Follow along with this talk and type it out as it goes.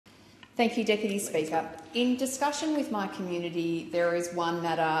Thank you, Deputy Speaker. In discussion with my community, there is one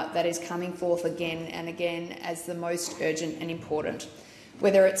matter that is coming forth again and again as the most urgent and important.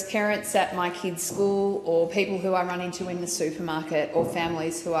 Whether it's parents at my kids' school or people who I run into in the supermarket or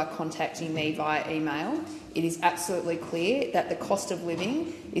families who are contacting me via email, it is absolutely clear that the cost of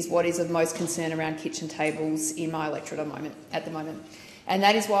living is what is of most concern around kitchen tables in my electorate at the moment. And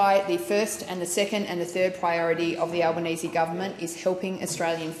that is why the first and the second and the third priority of the Albanese government is helping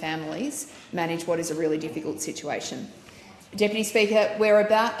Australian families manage what is a really difficult situation. Deputy Speaker, we're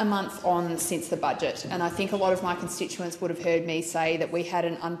about a month on since the budget, and I think a lot of my constituents would have heard me say that we had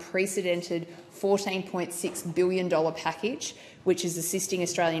an unprecedented $14.6 billion package, which is assisting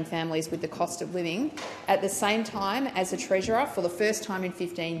Australian families with the cost of living, at the same time as the Treasurer, for the first time in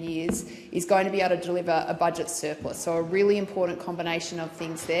 15 years, is going to be able to deliver a budget surplus. So a really important combination of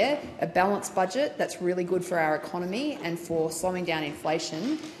things there, a balanced budget that's really good for our economy and for slowing down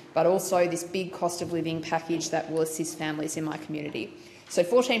inflation, but also this big cost of living package that will assist families in my community. So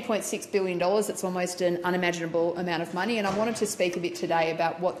 $14.6 billion, it's almost an unimaginable amount of money, and I wanted to speak a bit today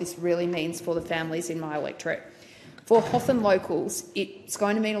about what this really means for the families in my electorate. For Hotham locals, it's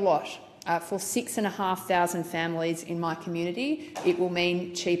going to mean a lot. For 6,500 families in my community, it will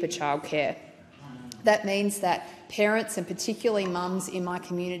mean cheaper childcare. That means that parents, and particularly mums in my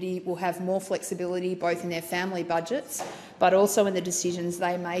community, will have more flexibility both in their family budgets but also in the decisions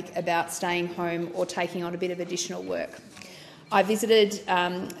they make about staying home or taking on a bit of additional work. I visited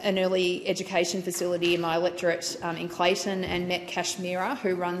an early education facility in my electorate in Clayton and met Kashmira,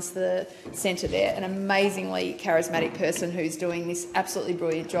 who runs the centre there, an amazingly charismatic person who's doing this absolutely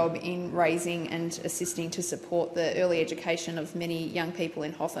brilliant job in raising and assisting to support the early education of many young people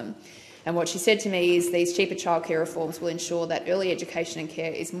in Hotham. And what she said to me is these cheaper childcare reforms will ensure that early education and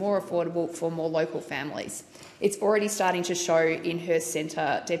care is more affordable for more local families. It's already starting to show in her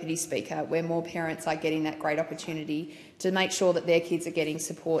centre, Deputy Speaker, where more parents are getting that great opportunity to make sure that their kids are getting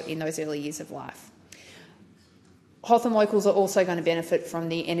support in those early years of life. Hotham locals are also going to benefit from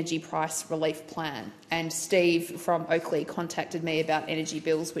the energy price relief plan, and Steve from Oakley contacted me about energy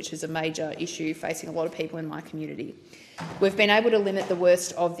bills, which is a major issue facing a lot of people in my community. We've been able to limit the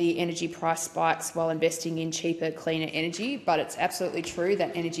worst of the energy price spikes while investing in cheaper, cleaner energy, but it's absolutely true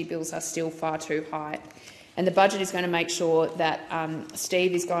that energy bills are still far too high. And the budget is going to make sure that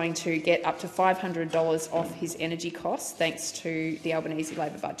Steve is going to get up to $500 off his energy costs thanks to the Albanese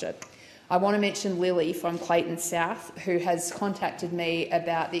Labor budget. I want to mention Lily from Clayton South, who has contacted me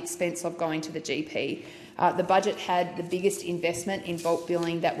about the expense of going to the GP. The budget had the biggest investment in bulk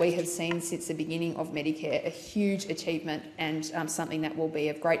billing that we have seen since the beginning of Medicare, a huge achievement and something that will be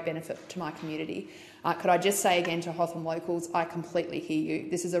of great benefit to my community. Could I just say again to Hotham locals, I completely hear you.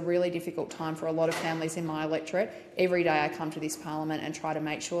 This is a really difficult time for a lot of families in my electorate. Every day I come to this parliament and try to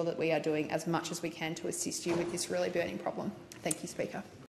make sure that we are doing as much as we can to assist you with this really burning problem. Thank you, Speaker.